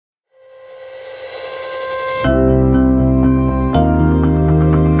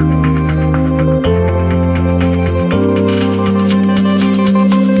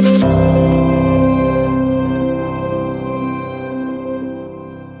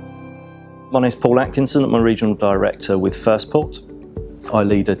My name is Paul Atkinson. I'm a Regional Director with Firstport. I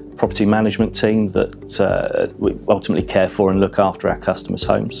lead a property management team that we ultimately care for and look after our customers'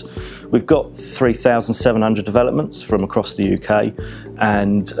 homes. We've got 3,700 developments from across the UK,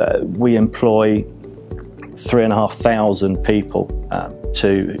 and we employ 3,500 people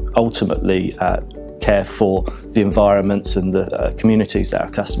to ultimately care for the environments and the communities that our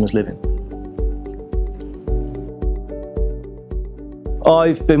customers live in.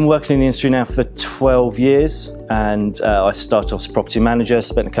 I've been working in the industry now for 12 years, and I started off as property manager,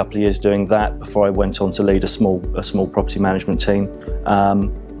 spent a couple of years doing that before I went on to lead a small property management team.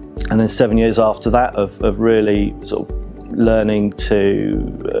 And then 7 years after that of really sort of learning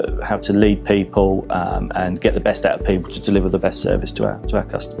to how to lead people and get the best out of people to deliver the best service to our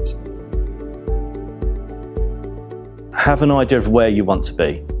customers. Have an idea of where you want to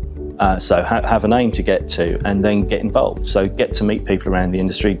be. So have an aim to get to, and then get involved. So get to meet people around the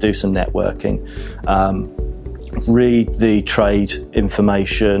industry, do some networking, read the trade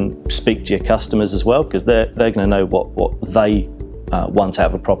information, speak to your customers as well, because they're going to know what they want out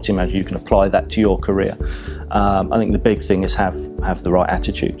of a property manager. You can apply that to your career. I think the big thing is have the right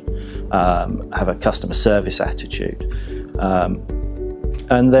attitude, have a customer service attitude,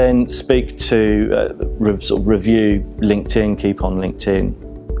 and then speak to sort of review LinkedIn, keep on LinkedIn.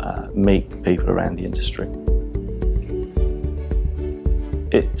 Meet people around the industry.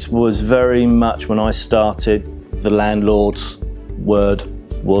 It was very much, when I started, the landlord's word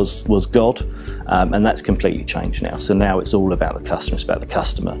was God, and that's completely changed now. So now it's all about the customer, it's about the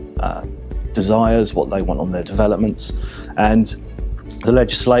customer desires, what they want on their developments, and the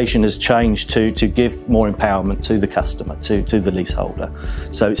legislation has changed to give more empowerment to the customer, to the leaseholder.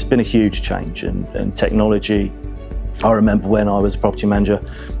 So it's been a huge change, and technology. I remember when I was a property manager,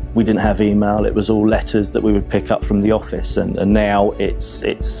 we didn't have email, it was all letters that we would pick up from the office, and now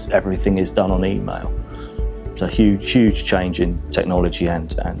it's everything is done on email. It's a huge change in technology and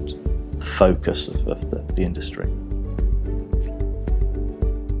the focus of the industry.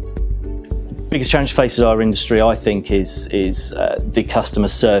 The biggest challenge faces our industry, I think, is the customer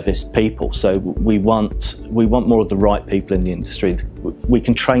service people. So we want more of the right people in the industry. We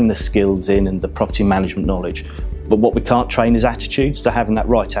can train the skills in and the property management knowledge, but what we can't train is attitudes. So having that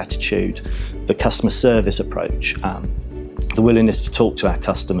right attitude, the customer service approach, the willingness to talk to our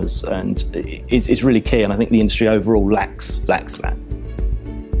customers, and is really key. And I think the industry overall lacks that.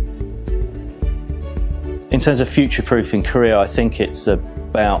 In terms of future-proofing career, I think it's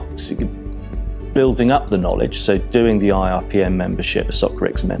about building up the knowledge, so doing the IRPM membership, the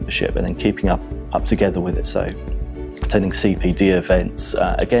SOCRICS membership, and then keeping up together with it. So attending CPD events,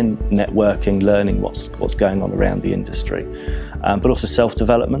 again, networking, learning what's going on around the industry, but also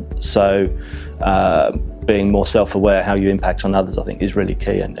self-development. So being more self-aware, how you impact on others, I think is really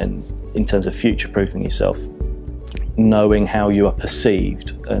key. And in terms of future-proofing yourself, knowing how you are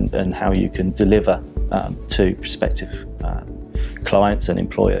perceived and how you can deliver to prospective clients and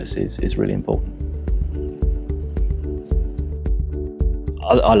employers is really important.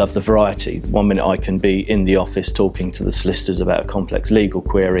 I love the variety. One minute I can be in the office talking to the solicitors about a complex legal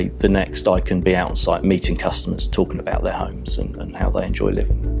query. The next I can be out on site meeting customers, talking about their homes and how they enjoy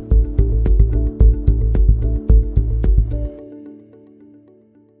living there.